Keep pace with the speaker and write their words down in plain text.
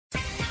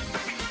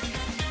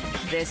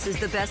This is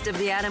the Best of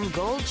the Adam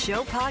Gold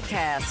Show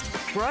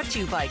podcast, brought to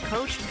you by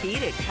Coach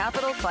Pete at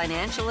Capital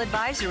Financial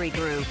Advisory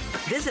Group.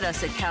 Visit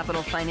us at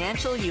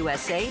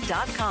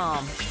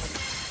capitalfinancialusa.com.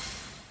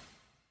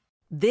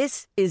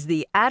 This is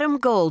the Adam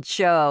Gold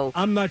Show.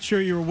 I'm not sure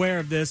you're aware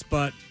of this,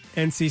 but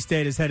NC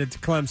State is headed to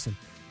Clemson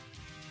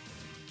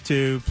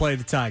to play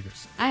the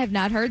Tigers. I have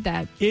not heard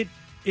that. It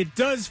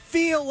does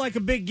feel like a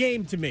big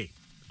game to me.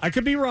 I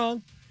could be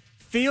wrong.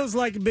 Feels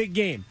like a big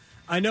game.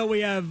 I know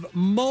we have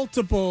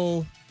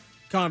multiple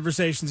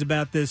conversations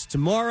about this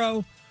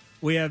tomorrow.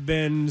 We have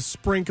been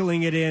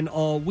sprinkling it in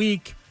all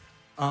week.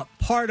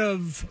 Part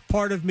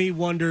of me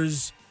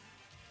wonders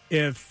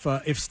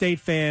if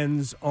State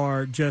fans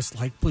are just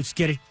like, let's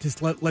get it,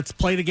 let's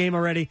play the game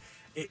already.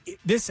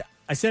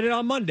 I said it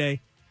on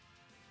Monday.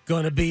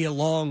 Going to be a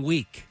long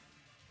week.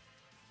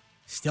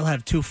 Still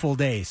have 2 full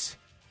days.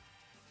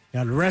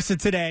 Now the rest of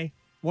today,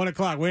 1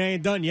 o'clock. We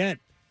ain't done yet.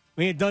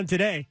 We ain't done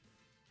today.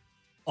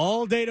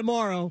 All day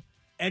tomorrow.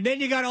 And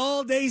then you got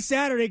all day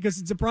Saturday because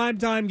it's a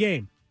primetime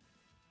game.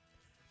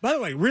 By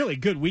the way, really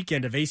good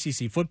weekend of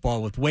ACC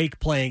football with Wake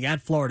playing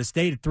at Florida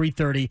State at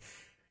 3:30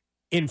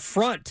 in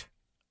front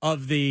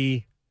of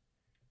the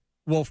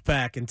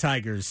Wolfpack and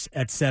Tigers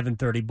at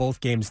 7:30.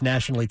 Both games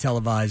nationally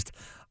televised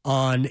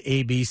on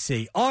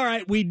ABC. All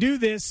right, we do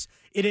this.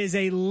 It is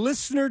a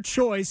listener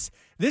choice.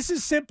 This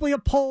is simply a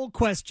poll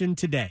question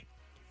today.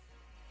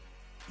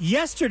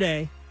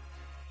 Yesterday,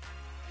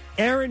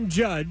 Aaron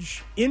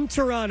Judge in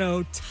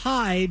Toronto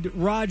tied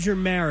Roger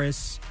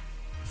Maris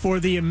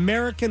for the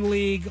American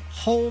League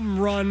home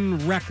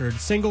run record,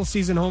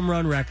 single-season home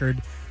run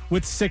record,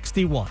 with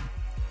 61.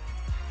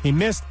 He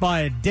missed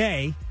by a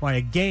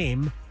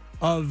game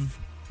of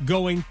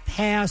going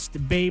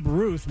past Babe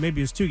Ruth.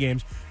 Maybe it was 2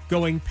 games.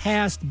 Going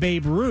past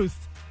Babe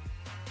Ruth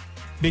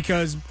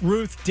because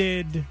Ruth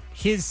did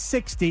his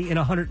 60 in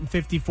a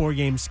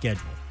 154-game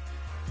schedule.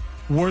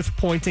 Worth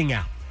pointing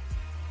out.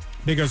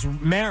 Because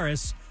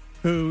Maris,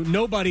 who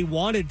nobody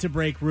wanted to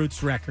break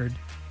Ruth's record,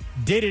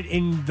 did it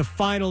in the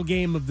final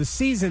game of the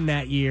season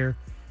that year,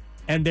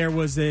 and there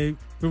was been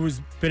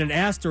an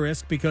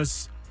asterisk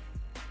because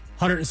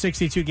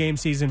 162 game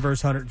season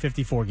versus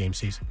 154 game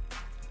season.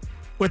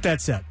 With that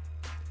said,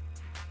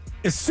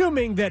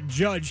 assuming that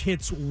Judge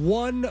hits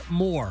one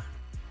more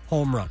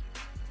home run,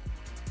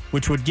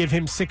 which would give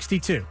him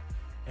 62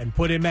 and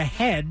put him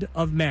ahead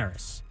of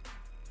Maris,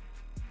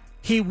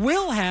 he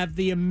will have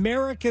the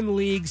American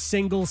League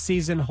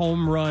single-season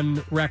home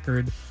run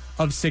record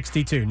of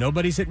 62.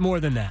 Nobody's hit more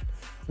than that.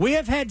 We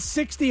have had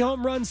 60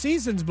 home run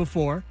seasons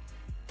before.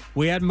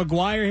 We had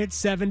McGuire hit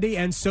 70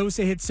 and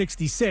Sosa hit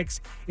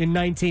 66 in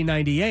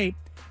 1998.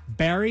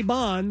 Barry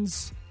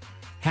Bonds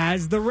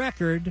has the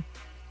record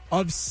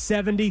of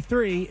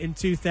 73 in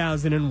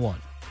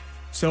 2001.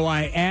 So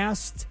I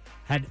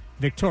had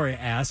Victoria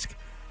ask,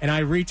 and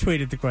I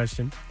retweeted the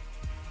question.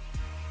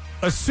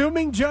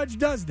 Assuming Judge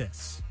does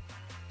this,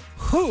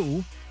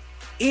 who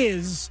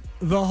is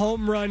the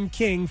home run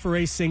king for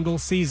a single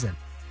season?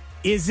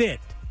 Is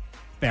it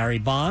Barry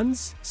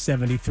Bonds,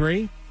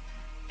 73,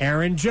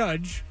 Aaron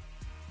Judge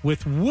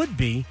with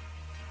would-be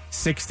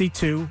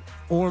 62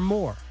 or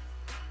more?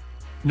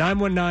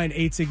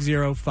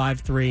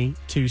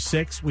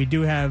 919-860-5326. We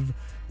do have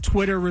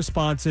Twitter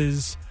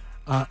responses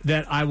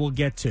that I will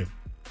get to.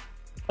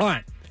 All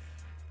right.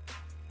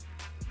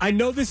 I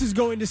know this is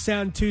going to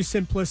sound too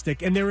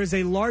simplistic, and there is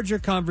a larger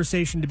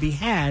conversation to be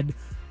had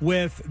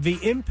with the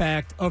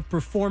impact of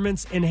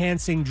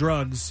performance-enhancing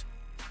drugs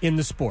in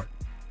the sport.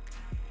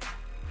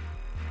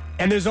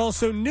 And there's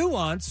also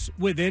nuance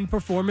within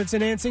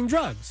performance-enhancing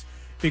drugs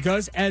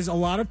because, as a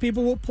lot of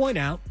people will point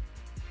out,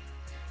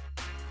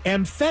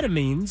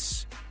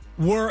 amphetamines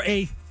were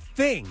a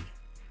thing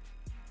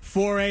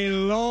for a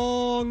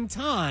long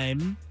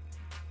time,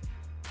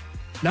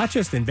 not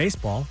just in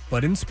baseball,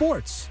 but in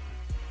sports.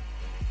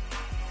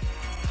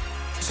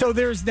 So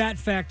there's that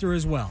factor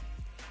as well.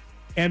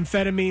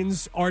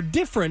 Amphetamines are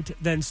different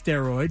than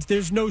steroids.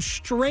 There's no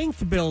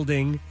strength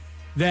building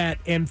that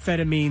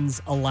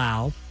amphetamines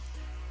allow.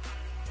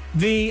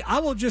 I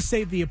will just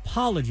say the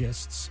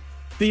apologists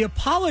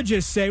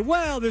say,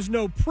 well, there's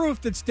no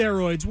proof that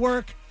steroids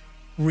work.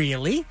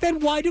 Really?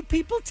 Then why do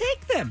people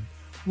take them?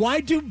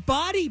 Why do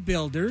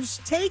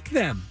bodybuilders take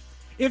them?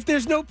 If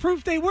there's no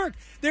proof they work,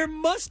 there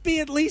must be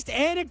at least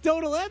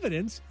anecdotal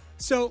evidence.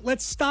 So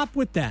let's stop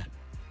with that.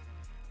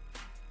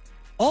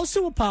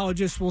 Also,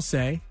 apologists will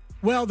say,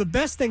 well, the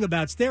best thing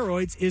about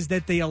steroids is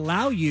that they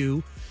allow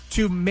you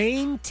to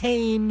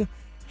maintain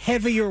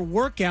heavier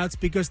workouts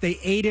because they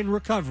aid in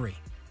recovery.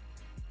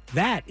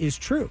 That is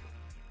true.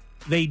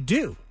 They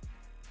do.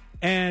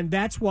 And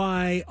that's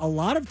why a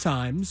lot of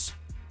times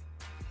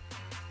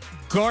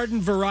garden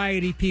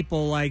variety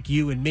people like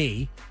you and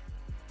me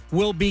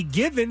will be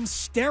given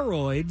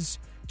steroids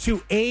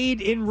to aid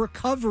in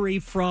recovery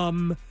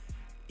from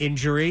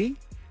injury,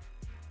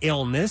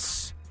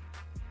 illness.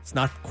 It's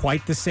not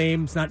quite the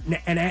same. It's not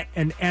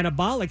an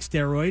anabolic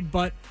steroid,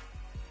 but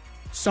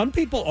some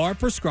people are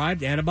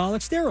prescribed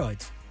anabolic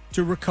steroids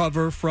to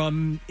recover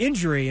from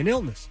injury and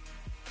illness.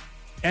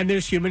 And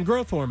there's human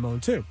growth hormone,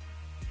 too.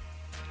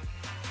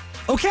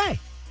 Okay.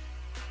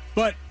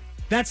 But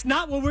that's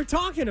not what we're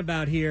talking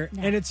about here.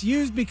 No. And it's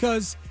used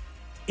because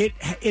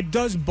it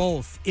does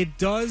both. It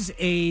does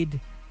aid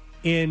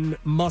in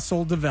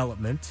muscle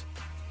development,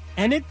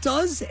 and it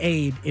does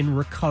aid in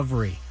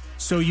recovery.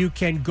 So you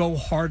can go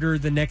harder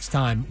the next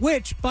time,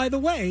 which, by the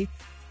way,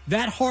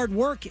 that hard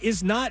work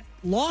is not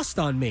lost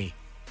on me.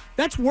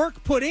 That's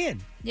work put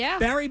in. Yeah.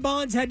 Barry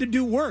Bonds had to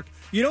do work.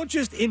 You don't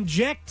just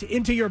inject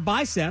into your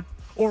bicep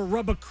or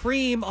rub a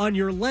cream on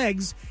your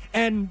legs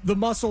and the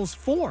muscles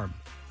form.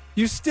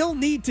 You still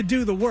need to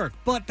do the work,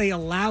 but they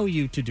allow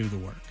you to do the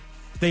work.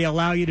 They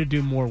allow you to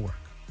do more work,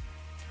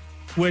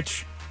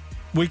 which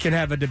we can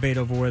have a debate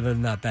over whether or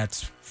not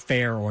that's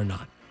fair or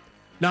not.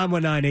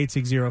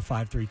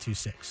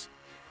 919-860-5326.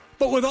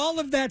 But with all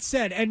of that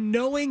said, and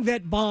knowing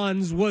that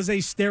Bonds was a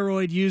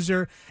steroid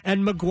user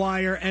and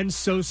McGuire and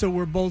Sosa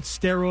were both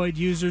steroid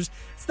users,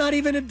 it's not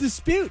even a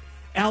dispute.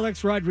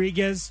 Alex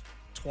Rodriguez,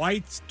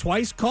 twice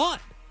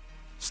caught,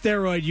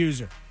 steroid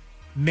user.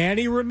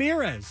 Manny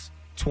Ramirez,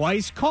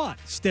 twice caught,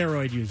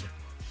 steroid user.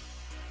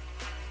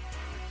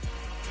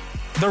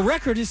 The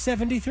record is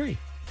 73.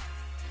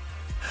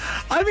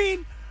 I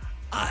mean,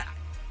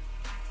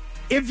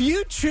 if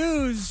you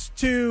choose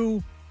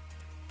to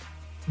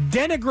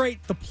denigrate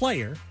the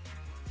player,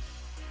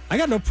 I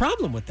got no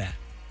problem with that,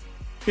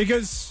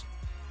 because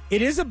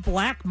it is a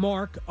black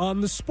mark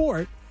on the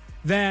sport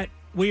that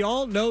we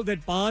all know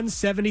that Bonds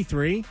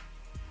 73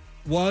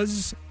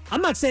 was.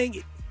 I'm not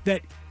saying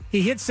that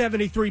he hit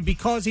 73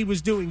 because he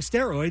was doing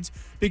steroids,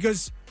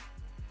 because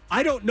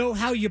I don't know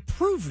how you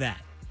prove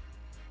that.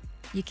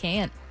 You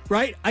can't.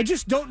 Right? I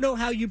just don't know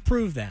how you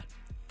prove that.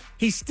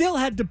 He still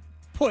had to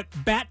put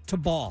bat to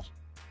ball.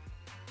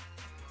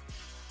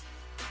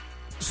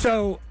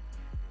 So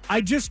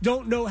I just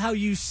don't know how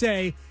you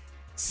say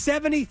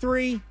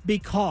 73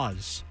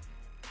 because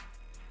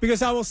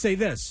I will say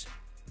this.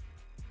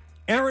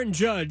 Aaron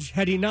Judge,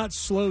 had he not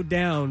slowed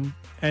down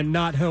and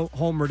not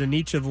homered in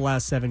each of the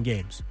last 7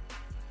 games,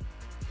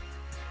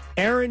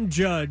 Aaron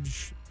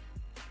Judge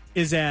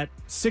is at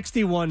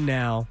 61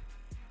 now.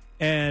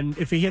 And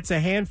if he hits a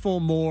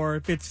handful more,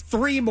 if it's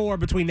 3 more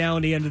between now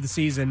and the end of the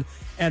season,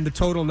 and the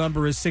total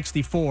number is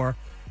 64,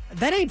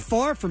 that ain't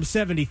far from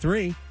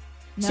 73.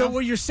 No. So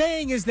what you're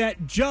saying is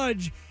that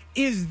Judge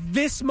is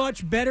this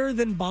much better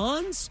than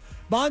Bonds?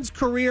 Bonds'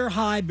 career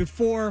high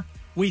before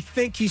we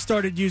think he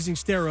started using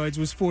steroids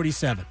was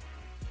 47.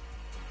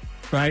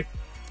 Right?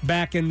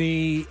 Back in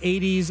the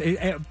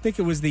 80s, I think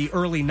it was the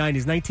early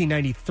 90s,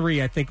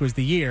 1993, I think was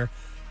the year.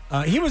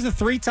 He was a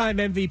 3-time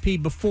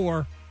MVP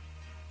before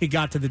he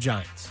got to the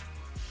Giants,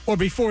 or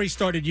before he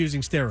started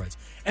using steroids.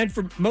 And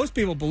for most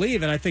people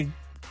believe, and I think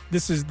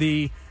this is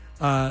the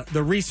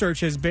research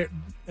has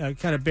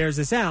kind of bears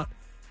this out,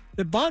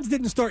 that Bonds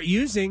didn't start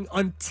using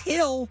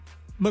until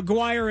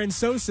McGuire and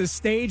Sosa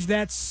staged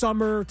that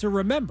summer to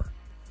remember.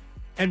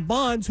 And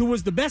Bonds, who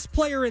was the best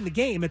player in the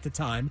game at the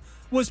time,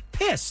 was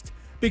pissed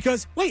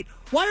because, wait,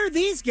 why are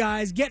these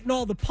guys getting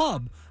all the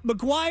pub?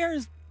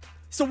 McGuire's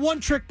a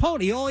one-trick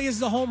pony. All he is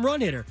a home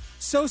run hitter.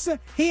 Sosa,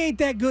 he ain't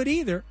that good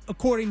either,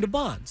 according to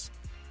Bonds.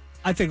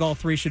 I think all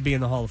 3 should be in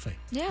the Hall of Fame.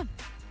 Yeah.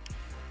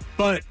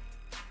 But,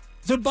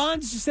 so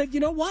Bonds just said, you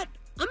know what?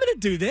 I'm going to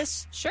do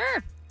this.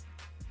 Sure.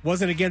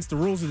 Wasn't against the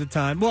rules at the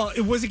time. Well,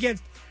 it was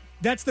against,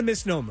 that's the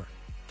misnomer.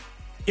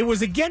 It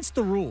was against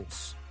the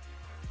rules.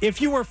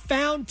 If you were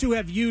found to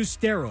have used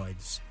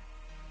steroids,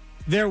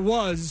 there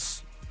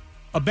was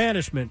a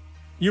banishment.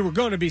 You were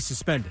going to be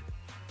suspended.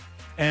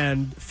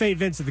 And Fay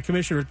Vincent, the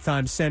commissioner at the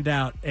time, sent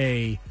out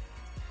a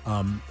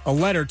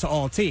letter to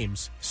all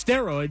teams.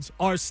 Steroids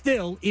are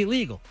still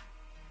illegal.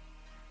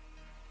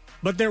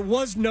 But there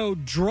was no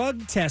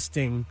drug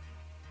testing,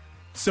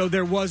 so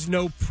there was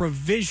no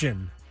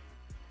provision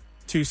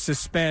to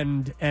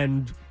suspend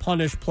and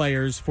punish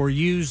players for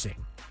using.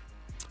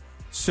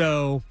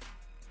 So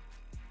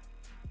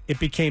it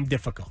became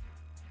difficult.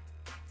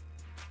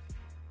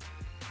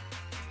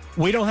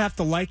 We don't have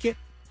to like it,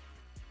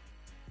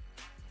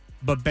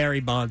 but Barry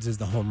Bonds is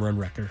the home run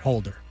record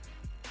holder.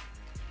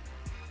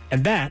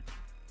 And that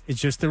is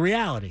just the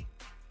reality.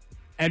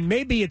 And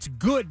maybe it's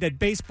good that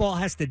baseball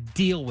has to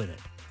deal with it.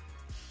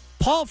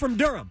 Paul from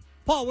Durham.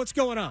 Paul, what's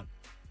going on?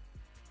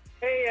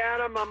 Hey,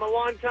 Adam, I'm a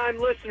long-time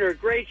listener.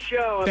 Great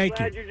show. I'm Thank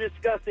glad you. You're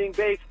discussing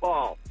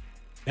baseball.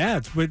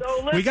 Yeah,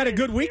 we got a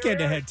good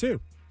weekend ahead,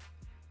 too.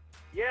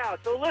 Yeah,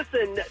 so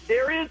listen,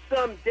 there is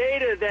some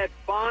data that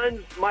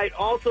Bonds might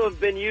also have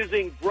been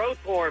using growth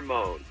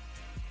hormone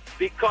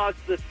because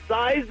the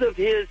size of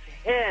his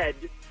head,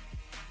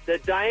 the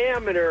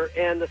diameter,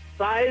 and the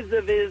size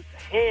of his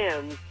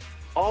hands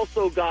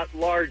also got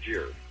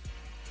larger.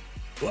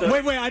 So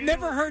wait, I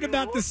never heard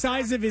about the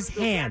size of his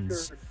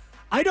hands.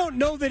 I don't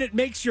know that it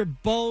makes your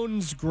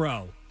bones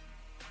grow.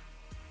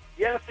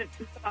 Yes, it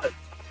does.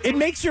 It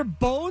makes your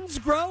bones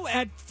grow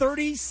at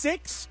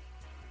 36?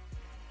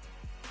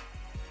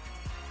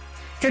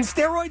 Can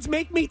steroids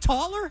make me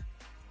taller?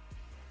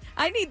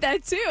 I need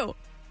that too.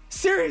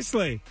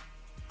 Seriously.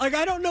 Like,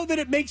 I don't know that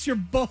it makes your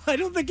I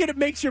don't think it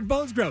makes your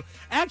bones grow.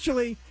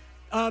 Actually,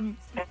 we're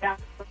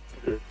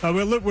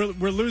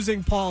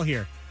losing Paul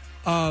here.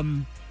 Are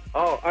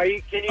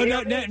you? Can you? Oh,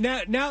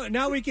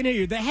 now we can hear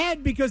you. The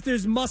head, because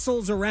there's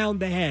muscles around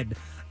the head.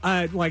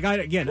 I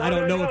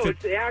don't know if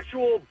it's the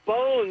actual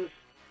bones.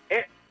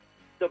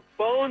 The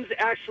bones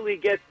actually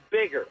get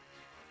bigger.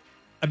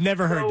 I've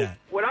never heard that.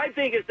 What I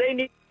think is they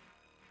need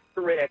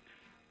correct.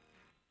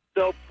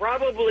 So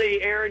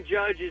probably Aaron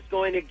Judge is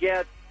going to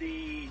get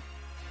the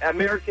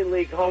American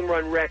League home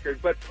run record,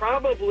 but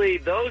probably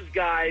those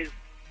guys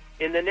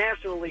in the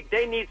National League,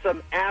 they need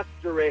some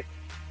asterisks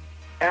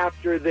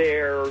after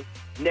their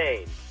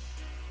names,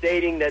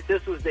 stating that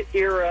this was the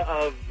era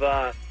of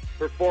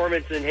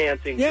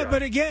performance-enhancing drugs.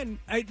 But again,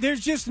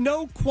 there's just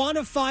no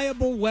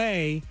quantifiable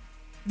way.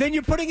 Then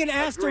you're putting an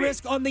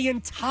asterisk on the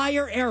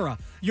entire era.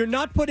 You're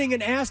not putting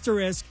an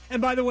asterisk,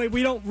 and by the way,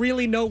 we don't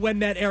really know when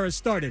that era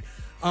started.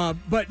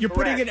 But you're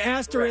putting an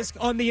asterisk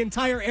on the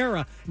entire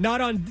era,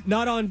 not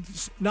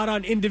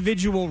on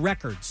individual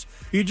records.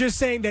 You're just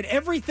saying that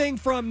everything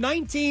from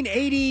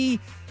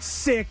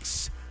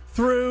 1986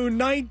 through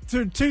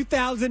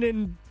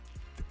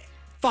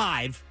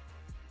 2005,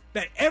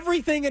 that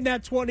everything in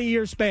that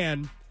 20-year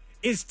span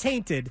is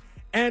tainted,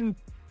 and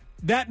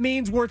that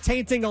means we're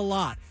tainting a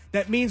lot.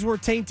 That means we're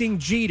tainting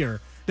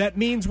Jeter. That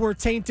means we're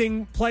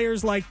tainting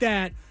players like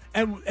that,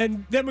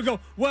 and then we go,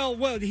 well,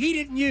 he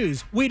didn't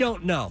use. We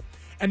don't know.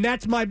 And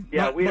that's we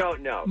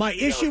don't know. My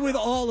issue with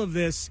all of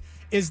this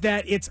is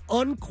that it's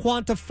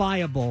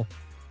unquantifiable,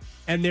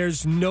 and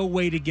there's no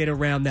way to get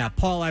around that.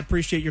 Paul, I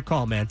appreciate your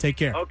call, man. Take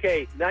care.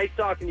 Okay, nice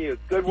talking to you.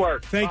 Good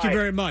work. Thank you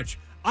very much.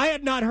 I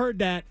had not heard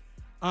that.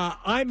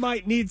 I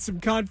might need some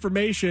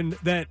confirmation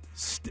that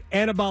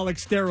anabolic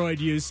steroid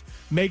use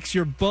makes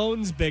your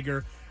bones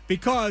bigger,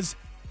 because,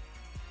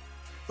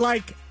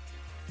 like,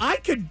 I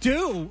could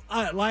do,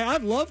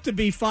 I'd love to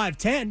be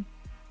 5'10".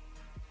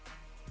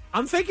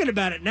 I'm thinking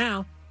about it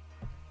now.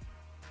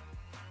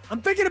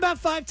 I'm thinking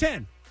about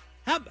 5'10".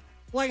 How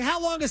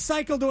long a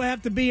cycle do I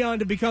have to be on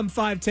to become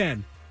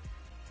 5'10"?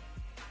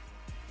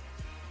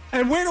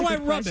 And where do I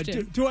rub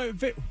it? Do I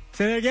say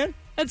that again?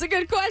 That's a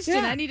good question.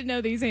 Yeah. I need to know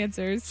these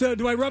answers. So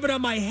do I rub it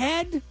on my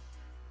head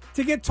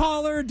to get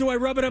taller? Do I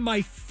rub it on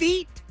my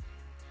feet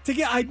to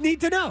get... I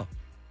need to know.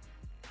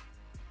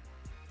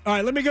 All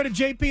right, let me go to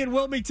JP in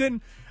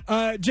Wilmington.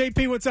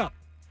 JP, what's up?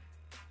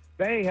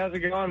 Hey, how's it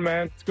going,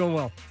 man? It's going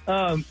well.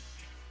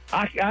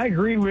 I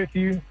agree with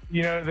you.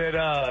 You know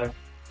that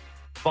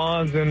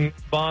Bonds and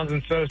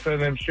Sosa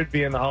and them should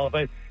be in the Hall of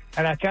Fame,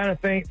 and I kind of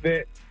think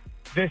that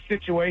this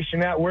situation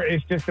now, where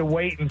it's just a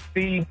wait and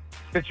see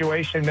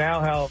situation now,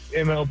 how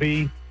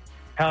MLB,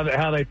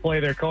 how they play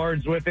their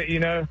cards with it. You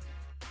know.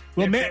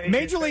 Well,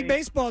 Major League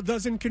Baseball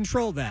doesn't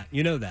control that.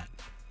 You know that.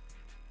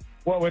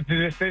 What with the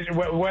decision,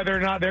 whether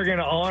or not they're going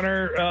to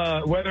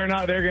honor, whether or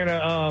not they're going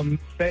to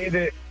say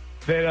that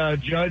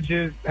Judge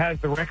has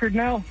the record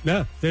now?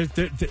 No.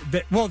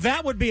 Well,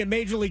 that would be a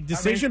major league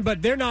decision,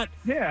 but they're not.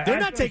 Yeah, they're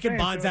not taking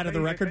Bonds out of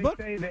the record book.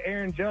 Say that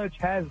Aaron Judge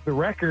has the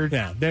record.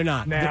 Yeah, they're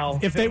not. Now,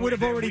 if they would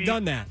have already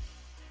done that,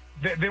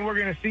 then we're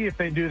going to see if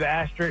they do the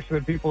asterisks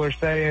that people are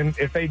saying.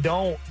 If they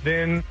don't,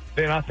 then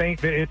I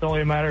think that it's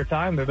only a matter of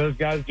time that those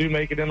guys do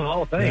make it in the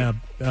Hall of Fame.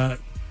 Yeah.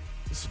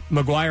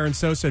 McGuire and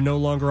Sosa no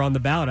longer on the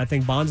ballot. I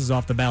think Bonds is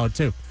off the ballot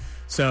too.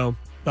 So,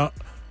 all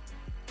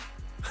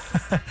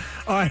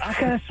right. I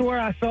kind of swear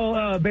I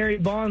saw Barry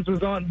Bonds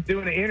was on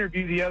doing an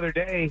interview the other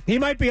day. He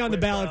might be on the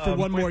ballot for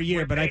one more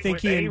year, but I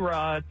think he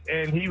A-Rod,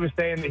 and he was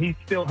saying that he's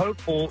still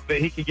hopeful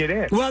that he could get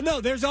in. Well, no,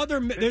 there's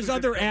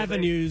other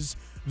avenues,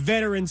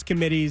 veterans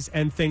committees,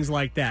 and things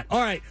like that.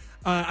 All right.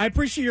 I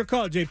appreciate your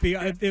call,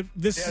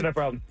 JP. No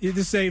problem.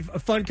 This is a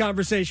fun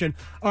conversation.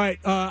 All right.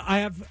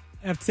 I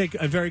have to take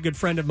a very good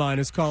friend of mine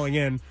who's calling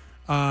in,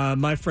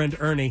 my friend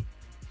Ernie.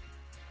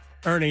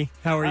 Ernie,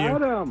 how are you?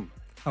 Adam.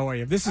 How are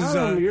you? This is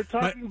you're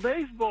talking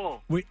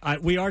baseball.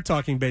 We are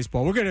talking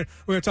baseball. We're gonna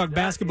talk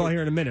basketball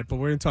here in a minute, but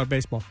we're gonna talk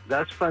baseball.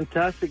 That's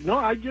fantastic. No,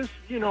 I just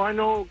I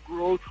know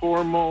growth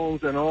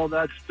hormones and all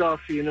that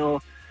stuff.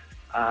 That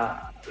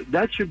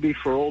should be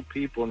for old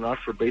people, not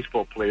for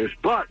baseball players.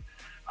 But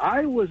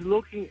I was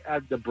looking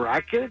at the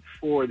bracket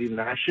for the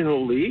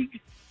National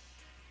League,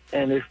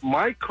 and if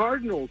my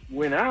Cardinals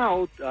win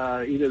out,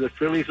 either the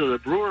Phillies or the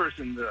Brewers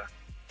in the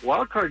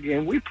wild card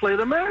game, we play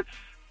the Mets.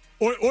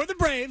 Or the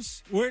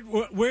Braves.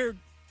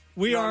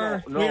 We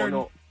are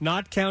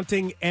not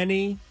counting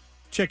any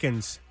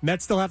chickens.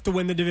 Mets still have to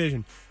win the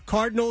division.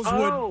 Cardinals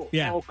would.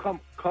 Yeah. Oh,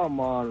 come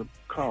on,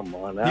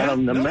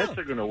 Adam. The Mets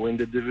are going to win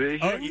the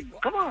division.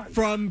 Come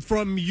on.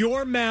 From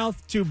your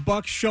mouth to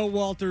Buck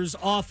Showalter's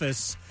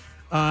office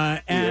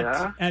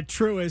at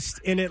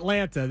Truist in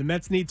Atlanta, the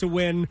Mets need to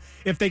win.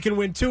 If they can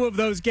win two of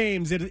those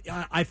games,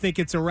 I think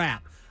it's a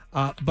wrap.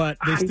 But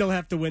they still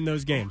have to win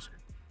those games.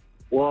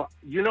 Well,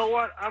 you know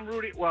what? I'm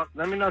rooting. Well,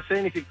 let me not say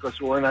anything, because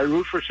when I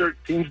root for certain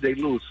teams, they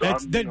lose. So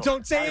then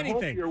don't say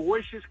anything. I hope your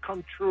wishes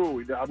come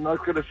true. I'm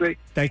not going to say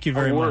Thank you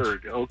very a much.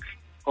 word. Okay.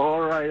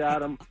 All right,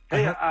 Adam.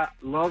 Hey, I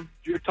love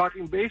you're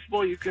talking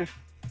baseball. You can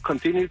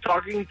continue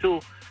talking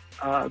till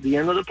the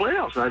end of the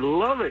playoffs. I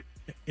love it.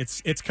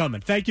 It's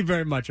coming. Thank you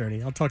very much,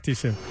 Ernie. I'll talk to you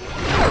soon.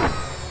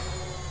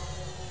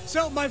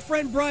 So, my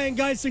friend Brian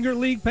Geisinger,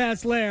 League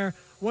Pass Lair,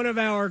 one of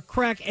our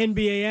crack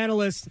NBA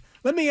analysts,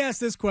 let me ask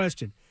this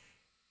question.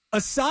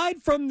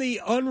 Aside from the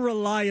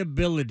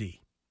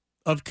unreliability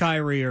of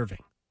Kyrie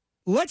Irving,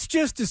 let's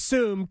just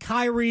assume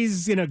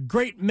Kyrie's in a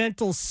great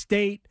mental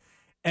state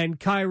and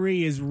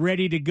Kyrie is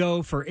ready to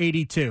go for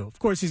 82. Of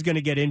course, he's going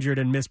to get injured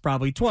and miss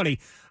probably 20,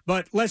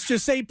 but let's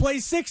just say he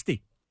plays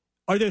 60.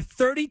 Are there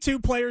 32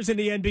 players in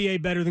the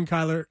NBA better than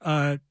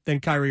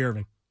Kyrie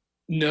Irving?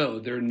 No,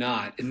 they're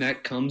not. And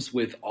that comes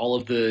with all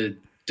of the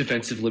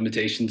defensive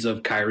limitations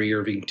of Kyrie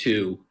Irving,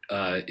 too.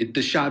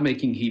 The shot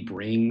making he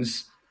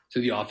brings to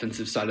the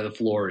offensive side of the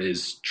floor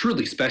is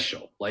truly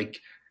special.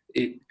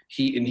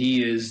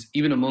 He is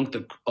even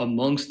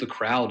amongst the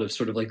crowd of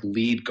sort of like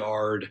lead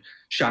guard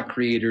shot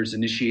creators,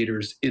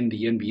 initiators in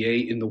the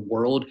NBA, in the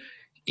world.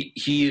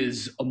 He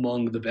is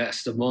among the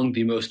best, among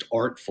the most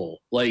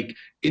artful. Like,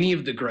 any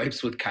of the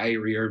gripes with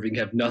Kyrie Irving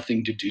have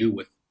nothing to do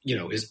with,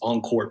 his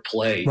on-court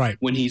play. Right.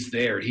 When he's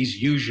there,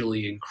 he's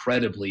usually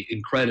incredibly,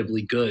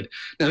 incredibly good.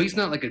 Now, he's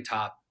not like a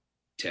top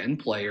 10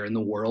 player in the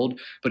world,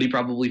 but he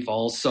probably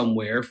falls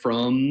somewhere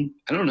from,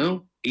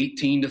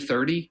 18 to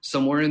 30,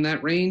 somewhere in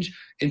that range.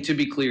 And to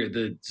be clear,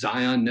 the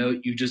Zion note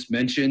you just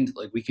mentioned,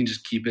 like, we can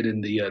just keep it in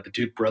the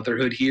Duke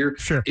Brotherhood here.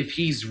 Sure. If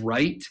he's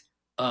right,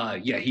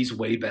 he's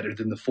way better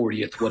than the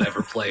 40th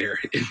whatever player.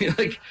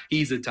 Like,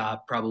 he's a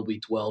top probably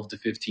 12 to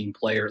 15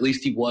 player. At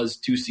least he was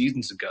 2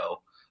 seasons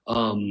ago.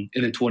 In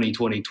the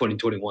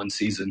 2020-2021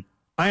 season.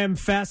 I am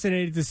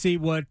fascinated to see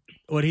what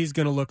he's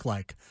going to look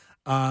like.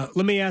 Let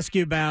me ask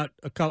you about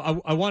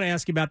I want to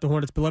ask you about the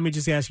Hornets, but let me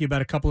just ask you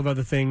about a couple of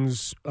other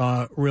things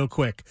real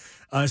quick.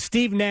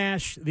 Steve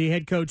Nash, the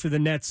head coach of the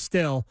Nets,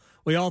 still.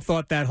 We all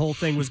thought that whole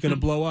thing was going to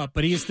blow up,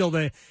 but he is still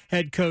the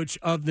head coach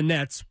of the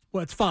Nets.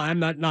 Well, it's fine. I'm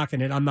not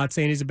knocking it. I'm not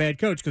saying he's a bad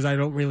coach because I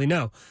don't really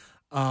know.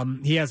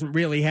 He hasn't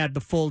really had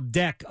the full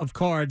deck of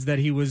cards that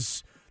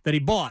they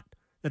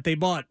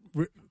bought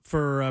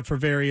for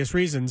various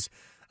reasons.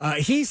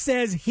 He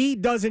says he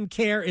doesn't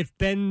care if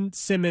Ben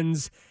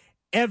Simmons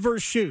ever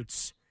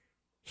shoots.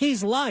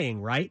 He's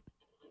lying, right?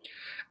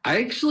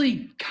 I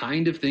actually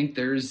kind of think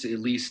there's at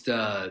least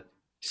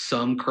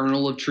some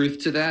kernel of truth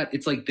to that.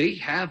 It's like they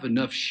have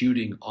enough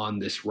shooting on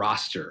this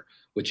roster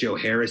with Joe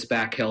Harris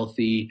back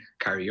healthy,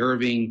 Kyrie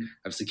Irving,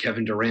 obviously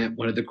Kevin Durant,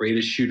 one of the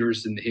greatest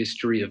shooters in the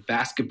history of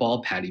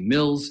basketball, Patty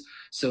Mills.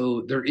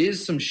 So there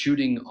is some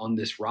shooting on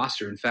this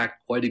roster. In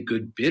fact, quite a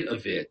good bit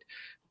of it.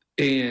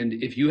 And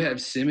if you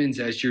have Simmons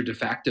as your de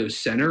facto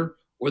center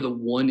or the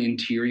one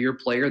interior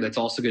player that's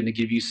also going to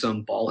give you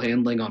some ball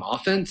handling on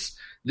offense,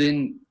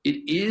 then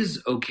it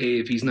is okay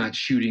if he's not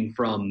shooting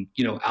from,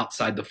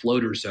 outside the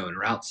floater zone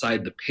or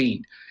outside the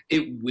paint.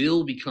 It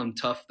will become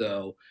tough,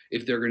 though,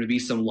 if there are going to be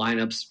some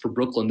lineups for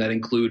Brooklyn that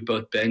include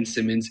both Ben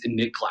Simmons and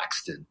Nick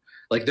Claxton.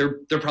 Like, they're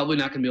probably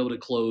not going to be able to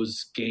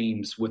close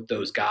games with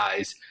those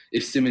guys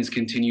if Simmons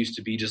continues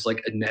to be just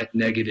like a net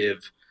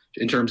negative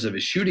in terms of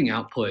his shooting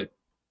output.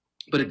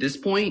 But at this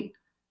point,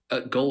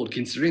 Gold,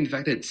 considering the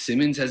fact that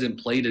Simmons hasn't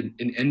played an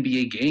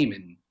NBA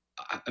game,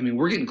 and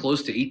we're getting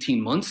close to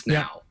 18 months now.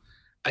 Yeah.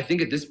 I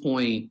think at this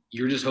point,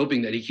 you're just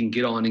hoping that he can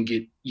get on and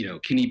get,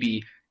 can he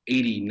be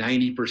 80,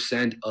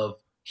 90% of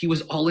 – he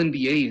was all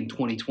NBA in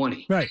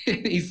 2020. Right.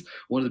 He's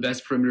one of the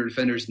best perimeter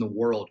defenders in the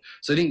world.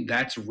 So I think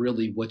that's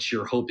really what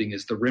you're hoping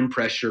is the rim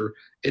pressure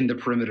in the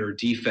perimeter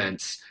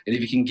defense. And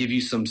if he can give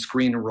you some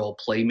screen and roll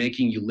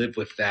playmaking, you live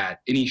with that.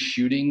 Any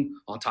shooting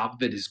on top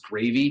of it is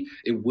gravy.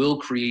 It will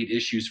create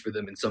issues for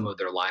them in some of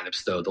their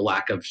lineups, though, the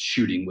lack of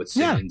shooting with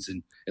Simmons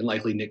and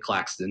likely Nick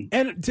Claxton.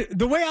 And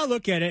the way I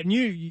look at it,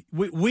 and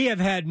we have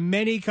had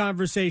many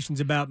conversations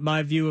about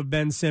my view of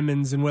Ben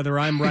Simmons and whether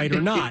I'm right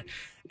or not.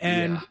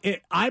 And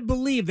I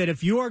believe that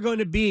if you are going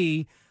to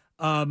be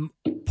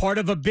part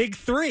of a big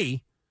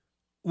three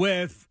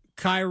with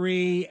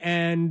Kyrie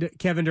and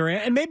Kevin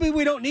Durant, and maybe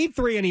we don't need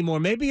three anymore.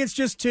 Maybe it's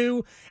just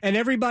two and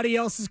everybody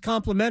else is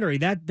complimentary.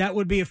 That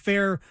would be a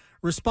fair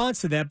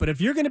response to that. But if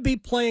you're going to be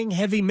playing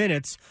heavy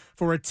minutes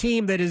for a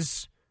team that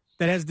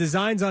has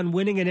designs on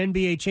winning an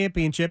NBA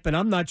championship, and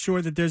I'm not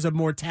sure that there's a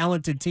more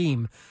talented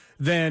team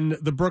than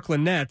the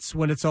Brooklyn Nets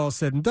when it's all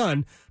said and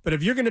done. But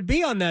if you're going to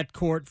be on that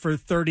court for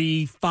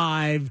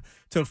 35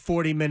 to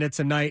 40 minutes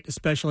a night,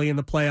 especially in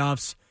the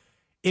playoffs,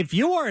 if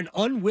you are an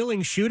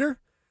unwilling shooter,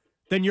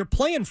 then you're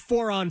playing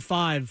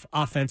 4-on-5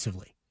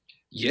 offensively.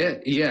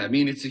 Yeah. I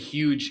mean, it's a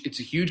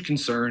huge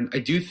concern. I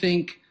do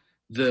think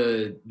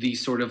the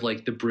sort of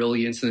like the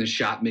brilliance and the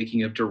shot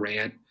making of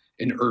Durant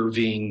and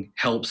Irving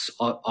helps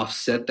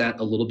offset that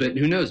a little bit. And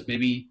who knows,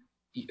 maybe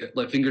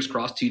like fingers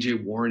crossed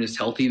TJ Warren is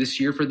healthy this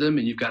year for them,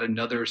 and you've got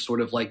another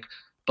sort of like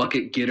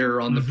bucket getter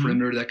on the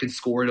perimeter that can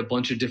score at a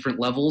bunch of different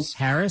levels.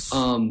 Harris,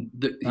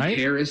 right?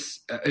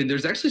 Harris, and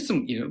there's actually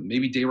some,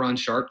 maybe Day'Ron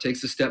Sharp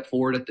takes a step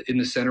forward in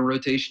the center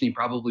rotation. He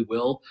probably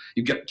will.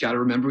 You've got to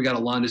remember we got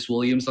Alondas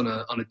Williams on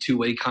a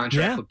 2-way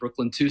contract with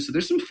Brooklyn too. So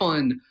there's some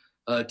fun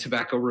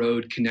Tobacco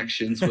Road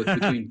connections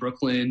between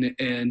Brooklyn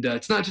and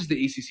it's not just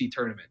the ACC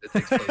tournament that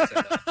takes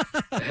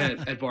place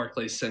at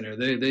Barclays Center.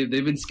 They've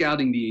been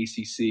scouting the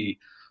ACC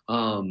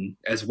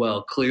as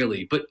well,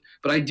 clearly. But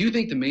I do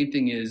think the main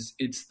thing is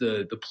it's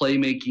the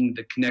playmaking,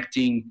 the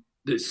connecting,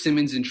 the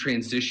Simmons in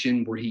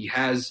transition where he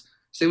has,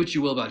 say what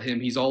you will about him,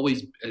 he's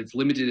always as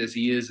limited as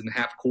he is in the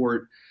half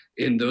court.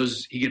 In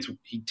those, he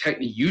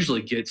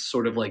usually gets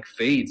sort of like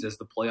fades as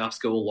the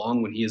playoffs go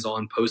along when he is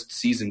on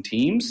postseason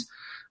teams.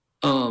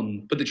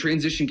 But the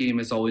transition game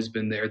has always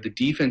been there. The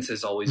defense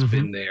has always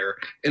been there.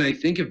 And I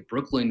think if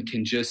Brooklyn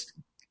can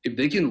if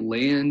they can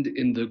land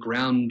in the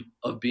ground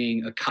of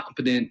being a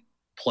competent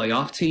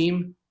playoff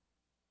team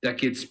that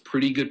gets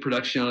pretty good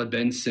production out of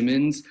Ben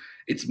Simmons,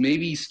 it's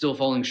maybe still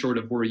falling short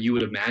of where you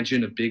would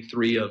imagine a big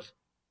three of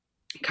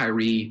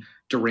Kyrie,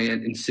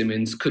 Durant, and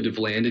Simmons could have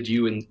landed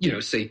you in,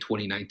 say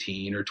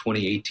 2019 or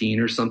 2018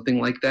 or something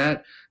like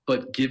that.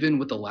 But given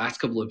what the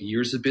last couple of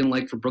years have been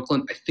like for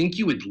Brooklyn, I think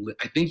you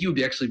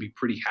would actually be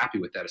pretty happy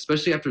with that,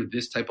 especially after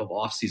this type of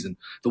offseason.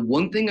 The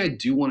one thing I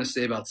do want to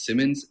say about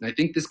Simmons, and I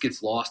think this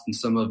gets lost in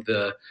some of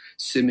the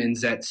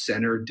Simmons at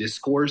center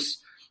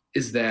discourse,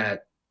 is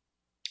that,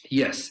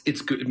 yes,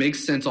 it's good. It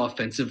makes sense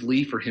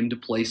offensively for him to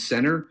play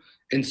center.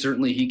 And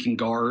certainly he can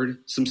guard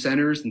some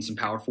centers and some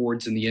power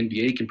forwards in the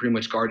NBA, can pretty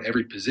much guard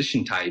every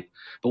position type.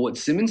 But what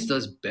Simmons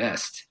does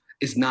best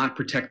is not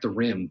protect the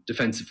rim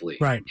defensively.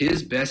 Right.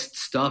 His best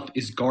stuff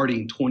is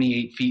guarding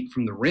 28 feet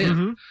from the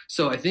rim.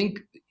 So I think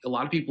a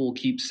lot of people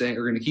are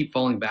going to keep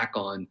falling back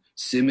on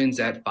Simmons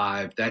at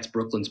 5. That's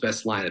Brooklyn's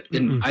best lineup.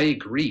 And I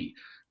agree.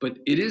 But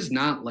it is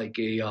not like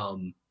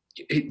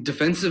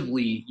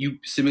defensively,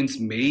 Simmons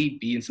may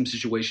be in some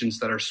situations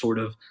that are sort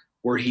of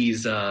where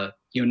he's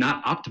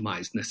not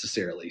optimized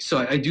necessarily.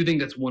 So I do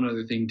think that's one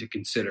other thing to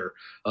consider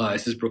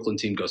as this Brooklyn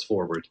team goes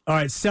forward. All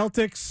right,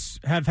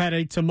 Celtics have had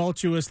a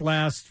tumultuous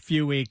last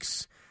few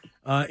weeks.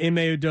 Ime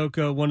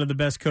Udoka, one of the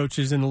best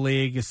coaches in the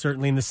league, is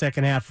certainly in the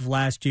second half of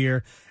last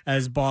year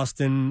as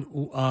Boston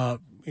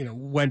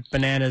went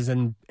bananas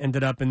and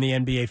ended up in the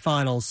NBA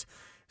Finals.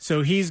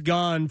 So he's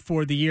gone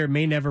for the year,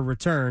 may never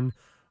return.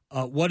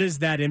 What is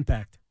that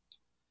impact?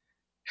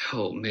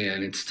 Oh,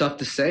 man, it's tough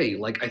to say.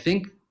 I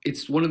think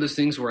it's one of those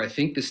things where I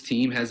think this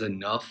team has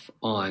enough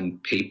on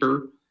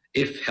paper,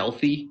 if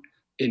healthy,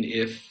 and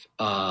if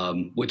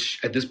which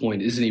at this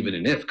point isn't even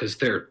an if because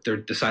they're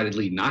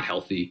decidedly not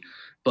healthy,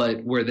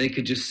 but where they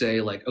could just say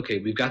okay,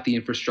 we've got the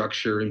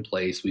infrastructure in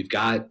place. We've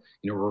got,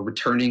 we're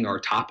returning our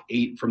top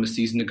 8 from a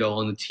season ago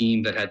on the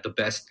team that had the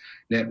best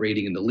net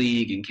rating in the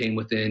league and came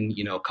within,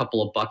 a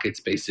couple of buckets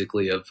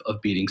basically of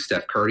beating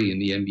Steph Curry in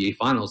the NBA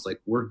Finals.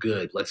 We're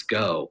good. Let's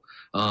go.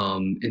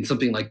 And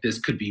something like this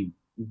could be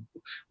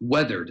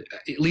weathered,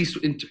 at least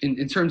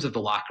in terms of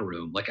the locker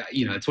room.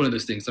 It's one of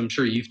those things, I'm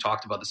sure you've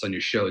talked about this on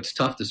your show. It's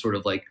tough to sort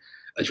of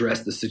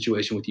address the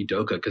situation with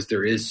Udoka because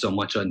there is so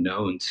much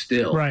unknown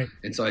still. Right.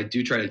 And so I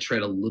do try to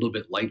tread a little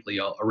bit lightly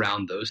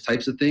around those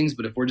types of things.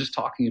 But if we're just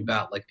talking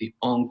about the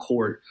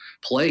on-court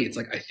play, it's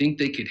I think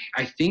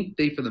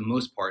they, for the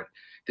most part,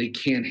 they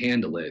can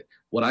handle it.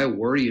 What I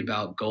worry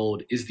about,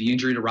 Gold, is the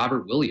injury to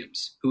Robert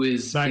Williams, who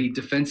is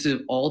a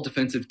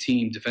all-defensive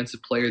team,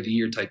 defensive player of the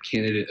year type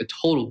candidate, a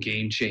total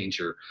game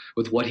changer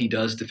with what he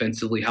does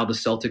defensively, how the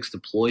Celtics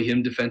deploy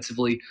him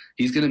defensively.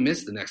 He's going to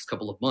miss the next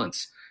couple of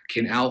months.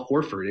 Can Al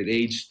Horford at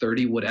age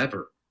 30,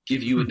 whatever,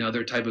 give you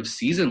another type of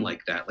season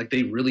like that?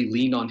 They really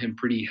leaned on him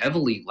pretty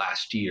heavily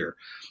last year.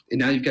 And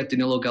now you've got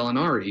Danilo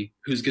Gallinari,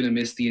 who's going to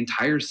miss the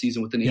entire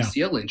season with an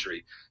ACL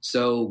injury.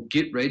 So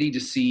get ready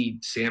to see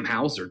Sam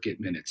Hauser get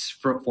minutes,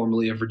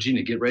 formerly of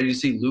Virginia. Get ready to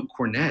see Luke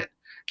Cornett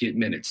get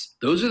minutes.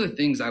 Those are the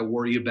things I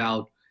worry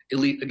about,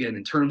 again,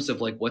 in terms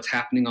of what's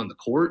happening on the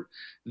court,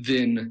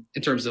 then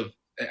in terms of,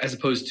 as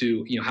opposed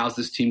to, how's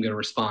this team going to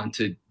respond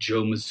to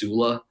Joe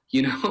Mazzulla,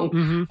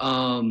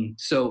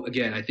 So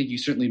again, I think you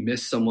certainly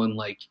miss someone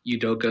like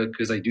Udoka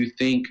because I do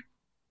think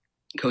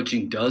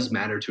coaching does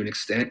matter to an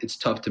extent. It's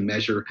tough to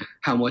measure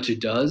how much it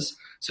does.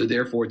 So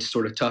therefore, it's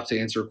sort of tough to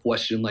answer a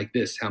question like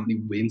this. How many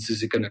wins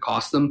is it going to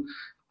cost them?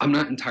 I'm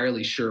not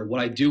entirely sure.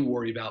 What I do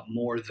worry about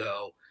more,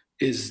 though,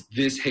 is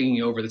this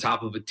hanging over the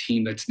top of a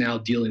team that's now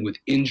dealing with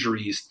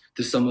injuries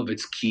to some of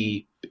its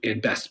key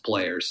and best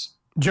players.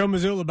 Joe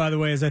Mazzulla, by the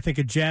way, is I think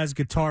a jazz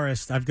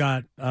guitarist. I've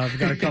got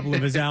a couple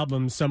of his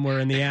albums somewhere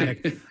in the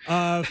attic.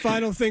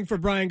 Final thing for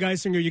Brian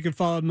Geisinger, you can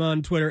follow him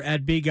on Twitter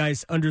at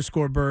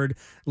 @bgeis_bird,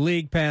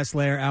 League Pass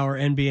Lair, our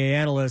NBA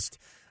analyst.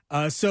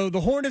 So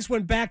the Hornets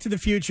went back to the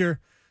future.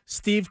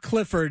 Steve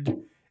Clifford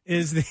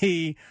is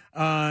the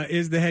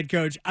head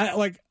coach.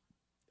 I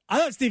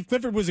thought Steve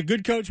Clifford was a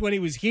good coach when he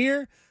was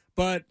here,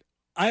 but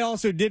I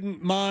also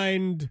didn't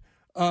mind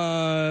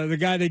the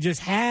guy they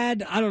just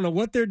had. I don't know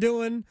what they're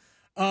doing.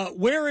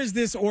 Where is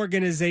this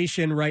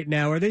organization right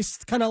now? Are they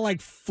kind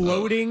of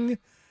floating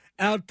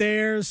out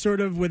there, sort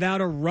of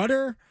without a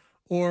rudder,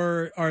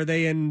 or are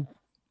they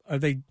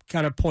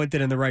kind of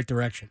pointed in the right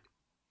direction?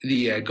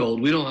 Yeah,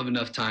 Gold. We don't have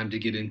enough time to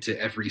get into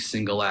every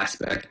single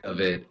aspect of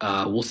it.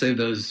 We'll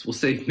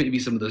save maybe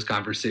some of those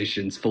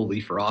conversations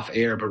fully for off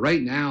air. But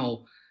right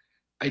now,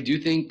 I do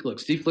think, look,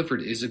 Steve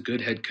Clifford is a good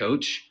head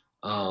coach.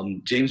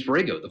 James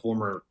Borrego, the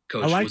former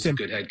coach, was a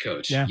good head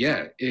coach.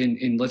 Yeah.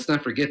 And let's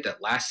not forget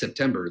that last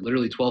September,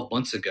 literally 12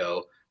 months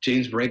ago,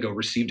 James Borrego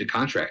received a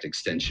contract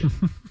extension.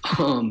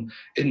 And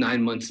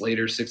 9 months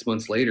later, 6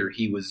 months later,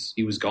 he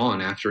was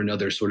gone after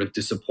another sort of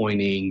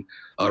disappointing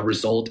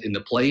result in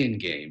the play-in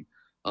game.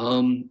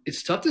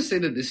 It's tough to say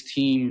that this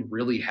team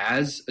really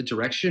has a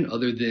direction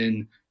other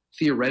than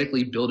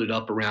theoretically build it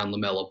up around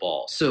LaMelo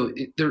Ball. So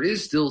there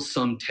is still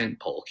some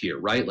tentpole here,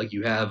 right? Like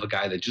you have a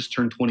guy that just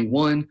turned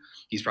 21.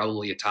 He's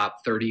probably a top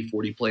 30,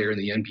 40 player in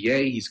the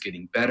NBA. He's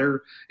getting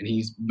better, and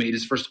he's made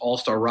his first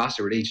all-star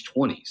roster at age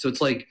 20. So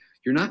it's like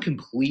you're not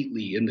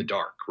completely in the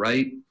dark,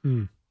 right?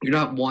 You're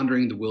not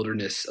wandering the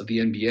wilderness of the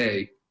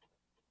NBA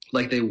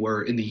like they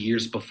were in the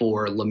years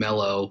before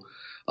LaMelo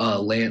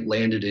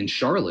landed in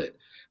Charlotte.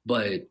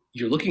 But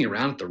you're looking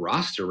around at the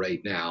roster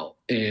right now,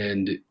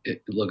 and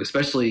look,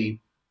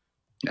 especially –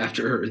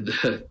 after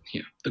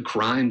the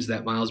crimes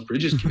that Miles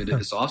Bridges committed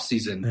this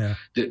offseason,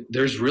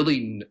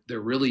 there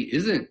really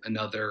isn't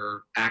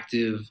another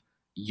active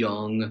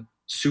young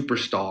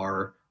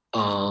superstar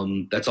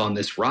that's on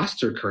this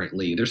roster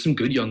currently. There's some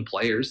good young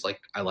players.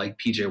 Like I like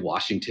PJ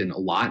Washington a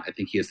lot. I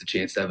think he has the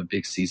chance to have a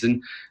big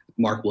season.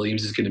 Mark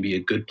Williams is going to be a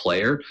good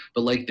player,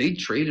 but like they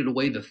traded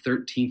away the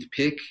 13th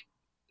pick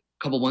a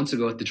couple months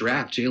ago at the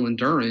draft, Jalen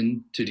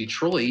Duren, to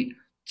Detroit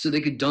so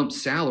they could dump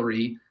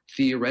salary,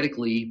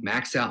 theoretically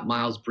max out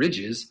Miles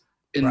Bridges,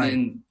 and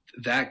then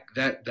that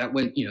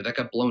went, that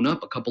got blown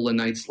up a couple of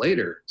nights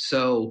later.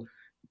 So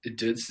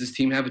does this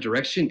team have a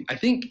direction? I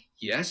think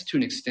yes, to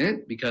an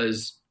extent,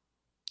 because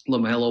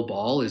LaMelo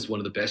Ball is one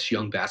of the best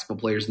young basketball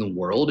players in the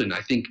world, and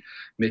I think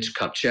Mitch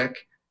Kupchak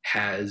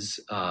is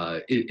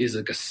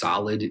like a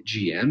solid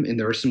GM, and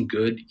there are some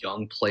good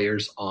young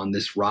players on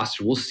this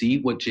roster. We'll see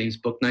what James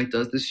Bouknight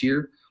does this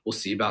year. We'll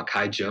see about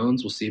Kai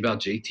Jones. We'll see about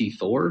JT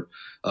Thor.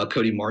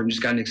 Cody Martin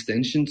just got an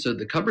extension. So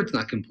the cupboard's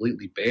not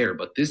completely bare,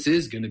 but this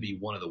is going to be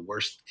one of the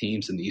worst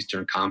teams in the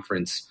Eastern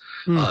Conference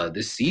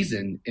this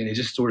season. And it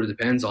just sort of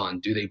depends on,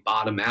 do they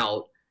bottom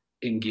out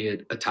and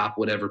get a top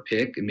whatever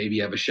pick and maybe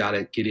have a shot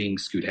at getting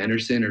Scoot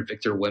Henderson or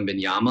Victor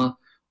Wembanyama?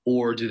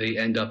 Or do they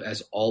end up,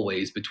 as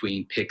always,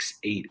 between picks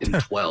 8 and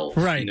 12,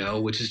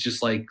 which is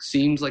just like,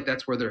 seems like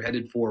that's where they're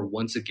headed for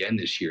once again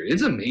this year.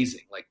 It's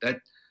amazing. Like that.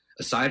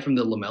 Aside from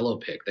the LaMelo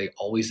pick, they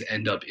always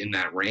end up in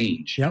that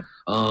range. Yep.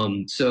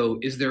 So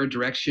is there a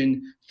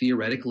direction?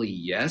 Theoretically,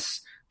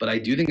 yes. But I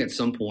do think at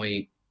some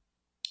point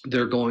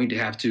they're going to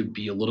have to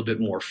be a little bit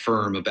more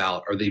firm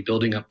about, are they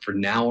building up for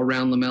now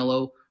around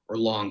LaMelo or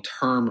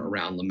long-term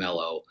around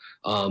LaMelo,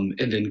 and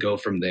then go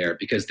from there,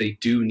 because they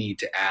do need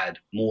to add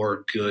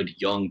more good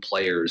young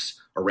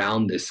players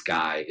around this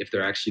guy if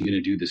they're actually going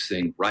to do this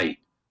thing right.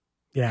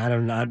 Yeah, I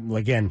don't know.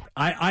 Again,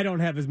 I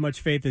don't have as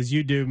much faith as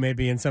you do,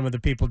 maybe, in some of the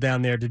people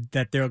down there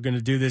that they're going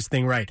to do this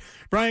thing right.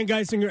 Brian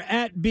Geisinger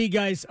at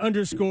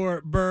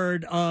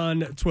 @bgeis_bird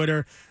on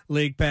Twitter.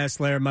 League Pass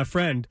Lair, my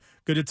friend.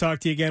 Good to talk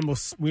to you again.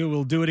 We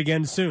will do it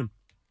again soon.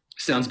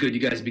 Sounds good.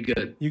 You guys be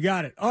good. You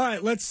got it. All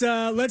right, let's do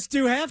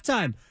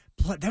halftime.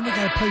 Then we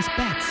got to place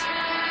bets.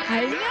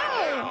 I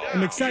know.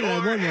 I'm excited. I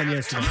won one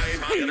yesterday.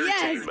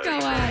 Yes, go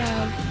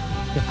Adam.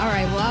 All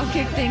right, well, I'll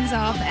kick things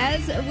off.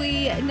 As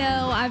we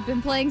know, I've been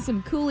playing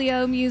some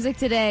Coolio music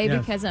today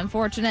because,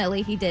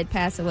 unfortunately, he did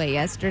pass away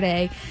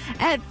yesterday.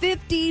 At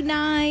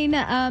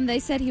 59, they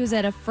said he was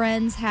at a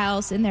friend's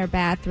house in their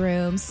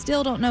bathroom.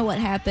 Still don't know what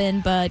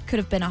happened, but could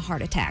have been a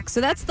heart attack.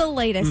 So that's the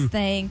latest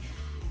thing.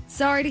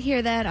 Sorry to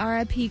hear that,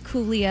 R.I.P.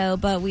 Coolio,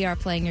 but we are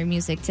playing your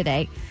music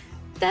today.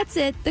 That's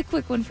it, the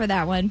quick one for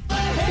that one.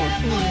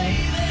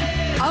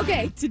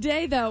 Okay,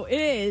 today, though,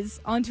 is,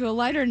 onto a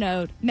lighter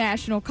note,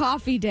 National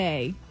Coffee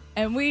Day.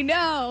 And we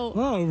know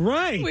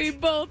we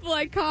both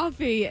like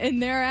coffee,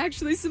 and there are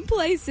actually some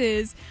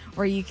places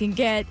where you can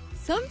get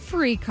some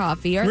free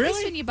coffee, or at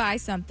least when you buy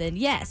something.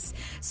 Yes.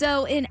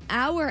 So in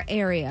our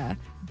area,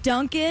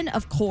 Dunkin',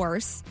 of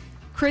course,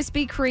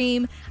 Krispy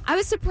Kreme. I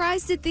was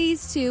surprised at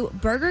these two,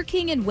 Burger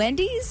King and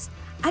Wendy's.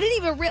 I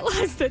didn't even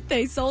realize that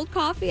they sold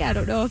coffee. I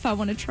don't know if I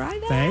want to try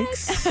that.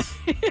 Thanks.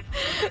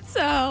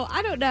 So,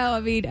 I don't know.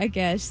 I mean, I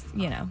guess,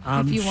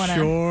 I'm if you want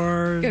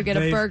to go get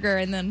a burger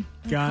and then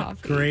got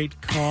coffee.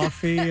 Great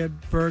coffee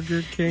at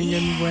Burger King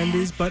and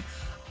Wendy's, but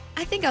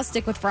I think I'll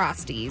stick with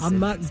Frosties. I'm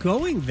not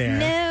going there.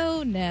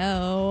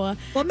 No.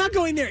 Well, I'm not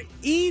going there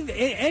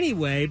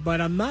anyway, but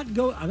I'm not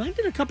going. I might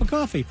get a cup of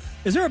coffee.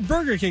 Is there a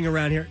Burger King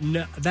around here?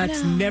 No,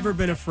 that's never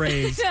been a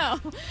phrase. No,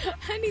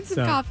 I need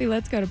some coffee.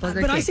 Let's go to Burger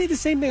King. But I say the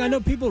same thing. I know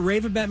people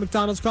rave about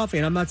McDonald's coffee,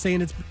 and I'm not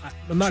saying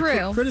I'm not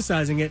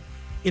criticizing it.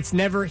 It's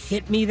never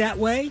hit me that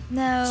way.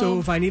 No. So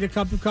if I need a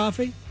cup of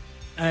coffee,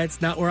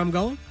 it's not where I'm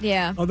going.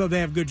 Yeah. Although they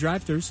have good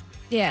drive-thrus.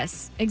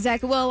 Yes,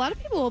 exactly. Well, a lot of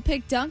people will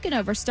pick Dunkin'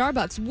 over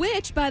Starbucks,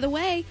 which, by the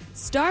way,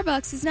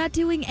 Starbucks is not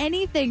doing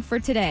anything for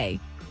today.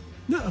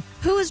 No.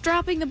 Who is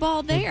dropping the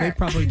ball there? They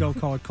probably don't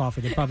call it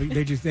coffee. They call it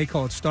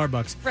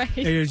Starbucks. Right.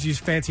 They just use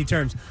fancy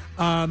terms.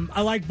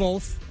 I like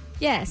both.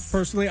 Yes.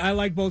 Personally, I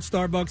like both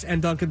Starbucks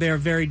and Dunkin'. They are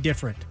very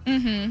different.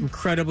 Mm-hmm.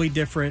 Incredibly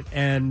different.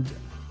 And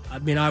I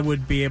mean, I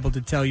would be able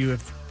to tell you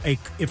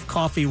if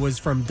coffee was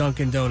from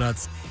Dunkin'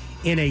 Donuts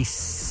in a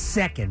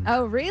second.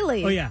 Oh,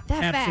 really? Oh, yeah.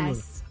 That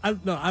absolutely. fast?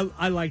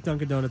 I like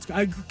Dunkin' Donuts.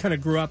 I kind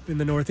of grew up in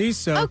the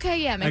Northeast, so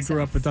okay, yeah, makes I grew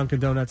sense. up with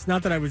Dunkin' Donuts.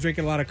 Not that I was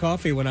drinking a lot of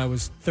coffee when I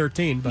was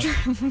 13, but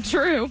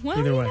true. Well,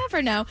 either way. You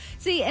never know.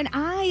 See, and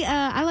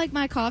I like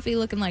my coffee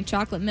looking like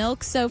chocolate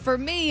milk. So for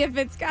me, if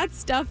it's got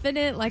stuff in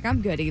it, like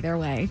I'm good either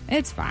way.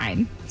 It's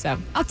fine. So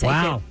I'll take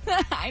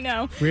it. I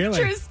know. Really?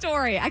 True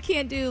story. I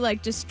can't do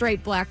like just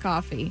straight black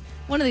coffee.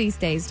 One of these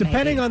days,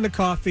 depending maybe. on the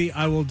coffee,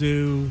 I will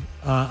do.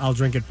 I'll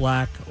drink it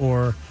black,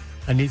 or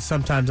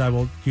sometimes I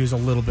will use a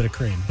little bit of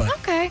cream. But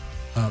okay.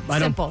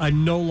 I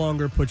no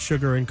longer put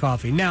sugar in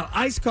coffee. Now,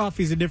 iced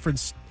coffee is a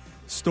different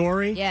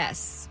story.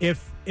 Yes.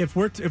 If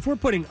we're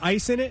putting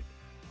ice in it,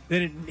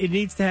 then it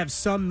needs to have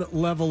some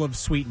level of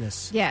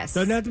sweetness. Yes.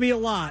 Doesn't have to be a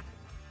lot,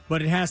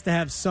 but it has to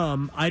have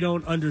some. I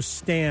don't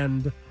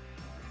understand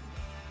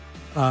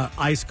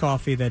iced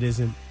coffee that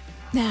isn't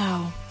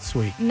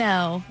sweet.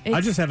 No.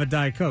 I just have a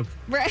Diet Coke.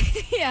 Right.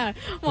 Yeah.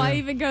 Why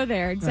even go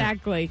there?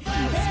 Exactly.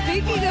 Right.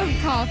 Speaking of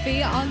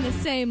coffee, on the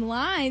same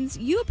lines,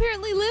 you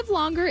apparently live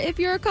longer if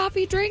you're a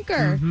coffee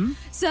drinker. Mm-hmm.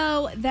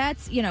 So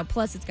that's,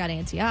 plus it's got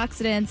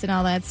antioxidants and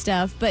all that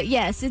stuff. But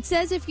yes, it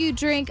says if you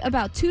drink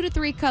about 2 to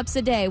 3 cups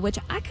a day, which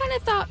I kind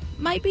of thought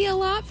might be a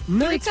lot.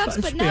 3 cups,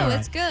 but no,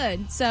 it's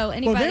good. So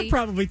anybody. Well, they're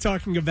probably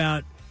talking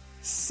about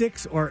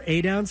 6 or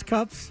 8 ounce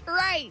cups.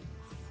 Right.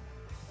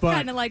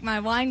 Kind of like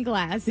my wine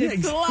glass.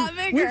 It's a lot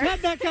bigger. We've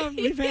had that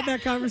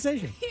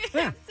conversation.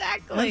 Yeah,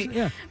 exactly.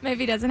 Yeah.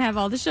 Maybe it doesn't have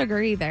all the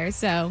sugar either.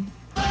 So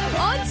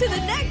on to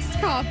the next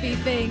coffee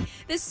thing.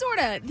 This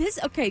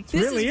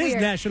really is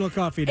weird. National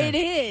Coffee Day. It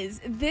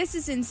is. This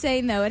is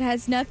insane, though. It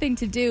has nothing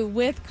to do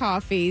with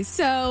coffee.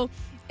 So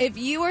if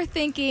you are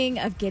thinking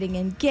of getting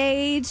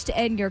engaged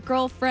and your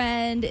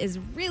girlfriend is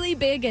really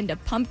big into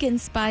pumpkin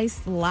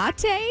spice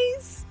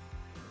lattes,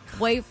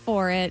 wait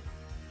for it.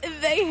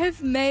 They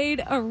have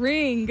made a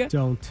ring that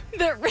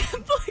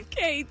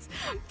replicates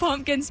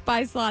pumpkin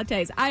spice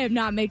lattes. I am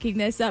not making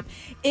this up.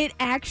 It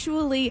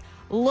actually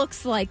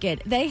looks like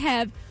it. They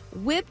have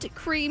whipped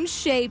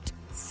cream-shaped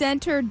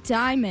center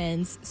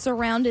diamonds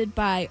surrounded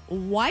by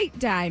white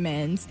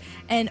diamonds,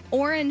 and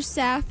orange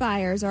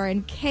sapphires are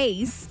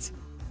encased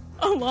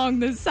along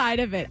the side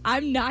of it.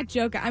 I'm not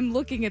joking. I'm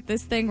looking at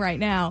this thing right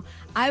now.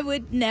 I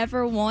would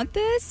never want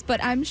this,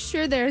 but I'm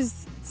sure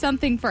there's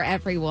something for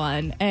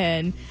everyone.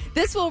 And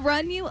this will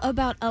run you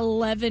about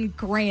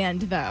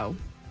 $11,000 though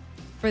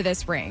for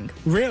this ring.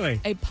 Really?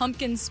 A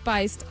pumpkin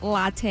spiced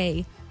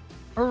latte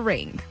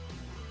ring.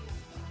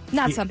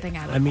 Not something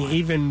I would want.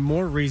 Even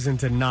more reason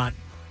to not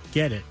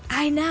get it.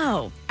 I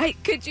know.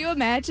 Could you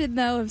imagine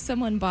though if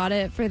someone bought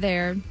it for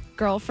their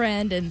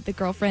girlfriend and the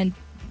girlfriend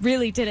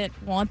really didn't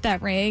want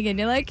that ring, and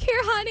you're like, here,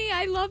 honey,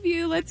 I love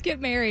you, let's get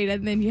married,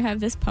 and then you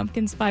have this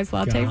pumpkin spice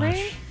latte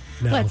ring?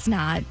 No. Let's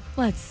not.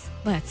 Let's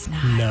not.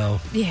 No.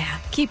 Yeah.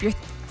 Keep your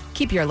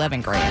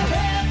 $11,000. No.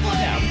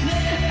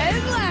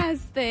 And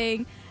last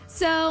thing.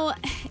 So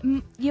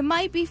you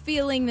might be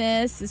feeling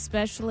this,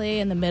 especially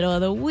in the middle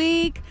of the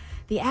week.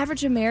 The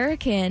average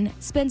American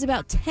spends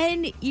about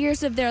 10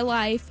 years of their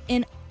life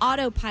in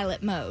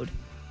autopilot mode.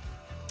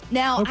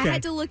 Now, I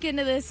had to look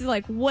into this,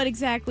 like what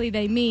exactly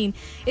they mean.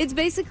 It's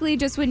basically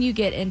just when you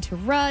get into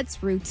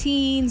ruts,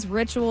 routines,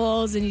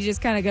 rituals, and you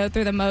just kind of go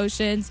through the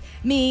motions.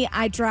 Me,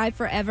 I drive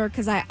forever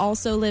because I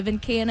also live in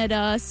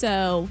Canada,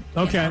 so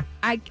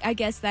I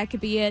guess that could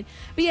be it.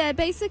 But yeah, it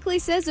basically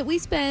says that we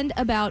spend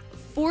about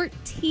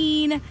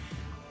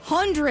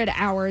 1,400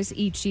 hours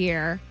each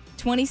year,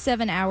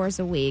 27 hours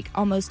a week,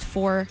 almost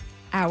 4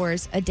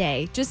 hours a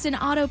day, just in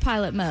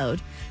autopilot mode.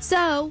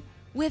 So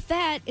with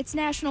that, it's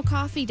National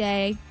Coffee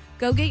Day.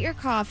 Go get your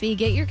coffee,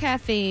 get your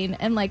caffeine,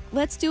 and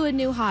let's do a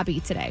new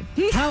hobby today.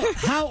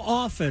 How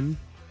often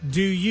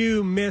do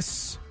you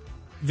miss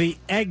the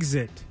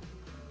exit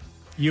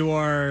you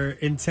are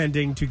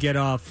intending to get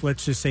off,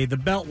 let's just say the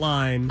belt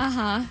line,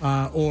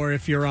 or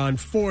if you're on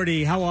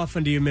 40, how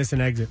often do you miss an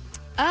exit?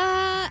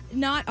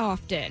 Not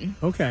often.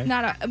 Okay.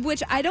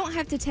 Which I don't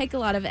have to take a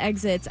lot of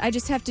exits. I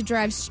just have to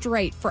drive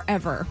straight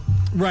forever.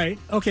 Right.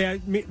 Okay.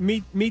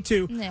 Me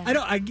too.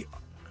 Yeah.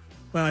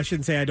 I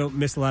shouldn't say I don't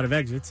miss a lot of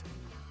exits.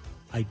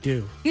 I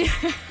do.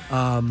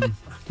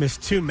 Miss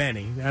too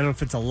many. I don't know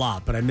if it's a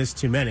lot, but I miss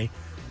too many.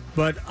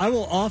 But I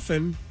will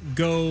often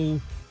go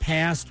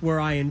past where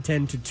I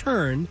intend to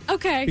turn.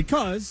 Okay.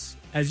 Because,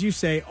 as you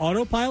say,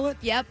 autopilot.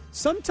 Yep.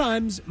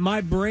 Sometimes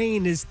my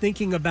brain is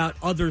thinking about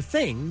other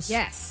things.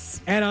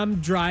 Yes. And I'm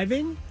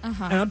driving,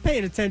 and I'm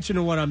paying attention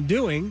to what I'm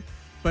doing,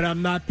 but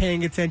I'm not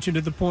paying attention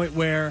to the point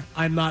where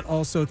I'm not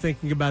also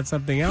thinking about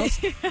something else.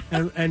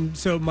 and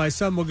so my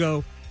son will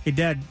go, hey,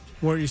 Dad,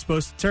 weren't you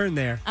supposed to turn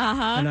there?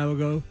 And I will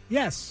go,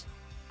 yes.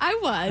 I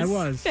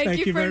was. Thank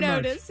you for very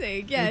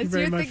noticing. Much. Yes,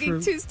 you're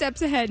thinking 2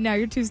 steps ahead. Now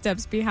you're 2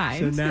 steps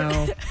behind. So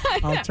now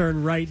I'll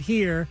turn right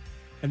here,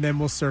 and then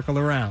we'll circle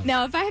around.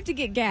 Now, if I have to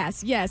get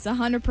gas, yes,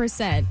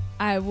 100%,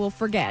 I will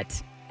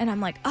forget. And I'm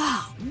like,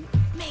 oh,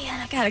 man,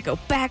 I got to go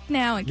back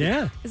now.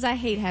 Because I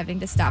hate having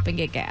to stop and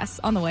get gas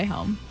on the way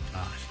home.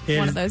 Gosh.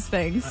 one of those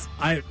things.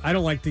 I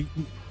don't like to.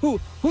 Who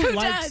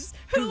likes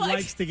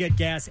to get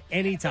gas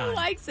anytime? Who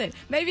likes it?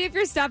 Maybe if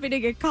you're stopping to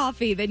get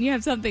coffee, then you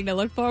have something to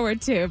look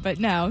forward to. But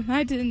no,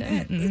 I didn't.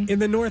 In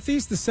the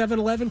Northeast, the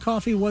 7-Eleven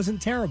coffee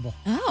wasn't terrible.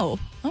 Oh,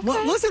 okay.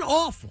 Well, it wasn't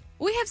awful.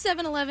 We have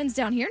 7-Elevens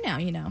down here now,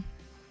 you know.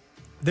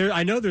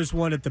 I know there's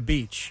one at the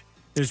beach.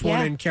 There's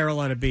one in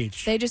Carolina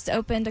Beach. They just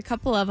opened a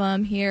couple of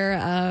them here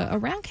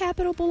around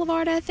Capitol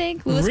Boulevard, I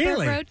think.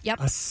 Lewisburg Road. Yep.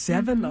 A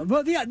 7?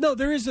 Well, yeah, no,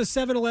 there is a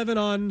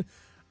 7-Eleven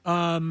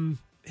on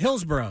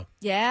Hillsborough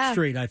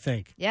Street, I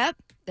think. Yep.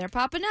 They're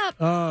popping up.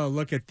 Oh,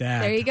 look at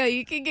that. There you go.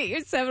 You can get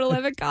your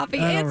 7-Eleven coffee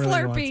and really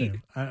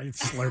Slurpee.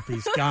 It's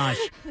Slurpees. Gosh.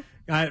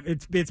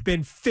 It's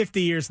been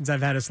 50 years since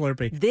I've had a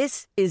Slurpee.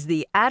 This is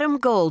the Adam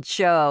Gold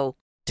Show.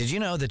 Did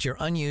you know that your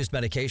unused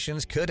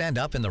medications could end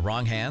up in the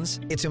wrong hands?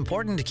 It's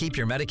important to keep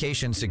your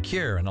medication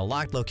secure in a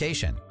locked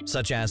location,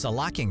 such as a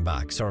locking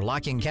box or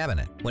locking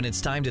cabinet. When it's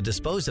time to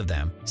dispose of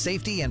them,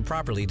 safely and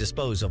properly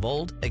dispose of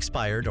old,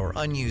 expired, or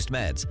unused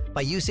meds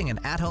by using an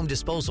at-home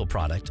disposal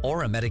product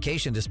or a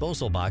medication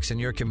disposal box in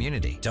your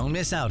community. Don't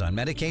miss out on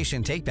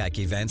medication take-back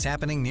events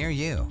happening near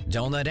you.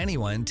 Don't let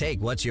anyone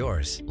take what's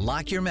yours.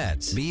 Lock your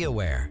meds. Be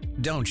aware.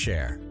 Don't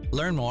share.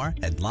 Learn more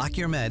at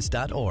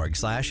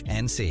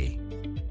lockyourmeds.org/NC.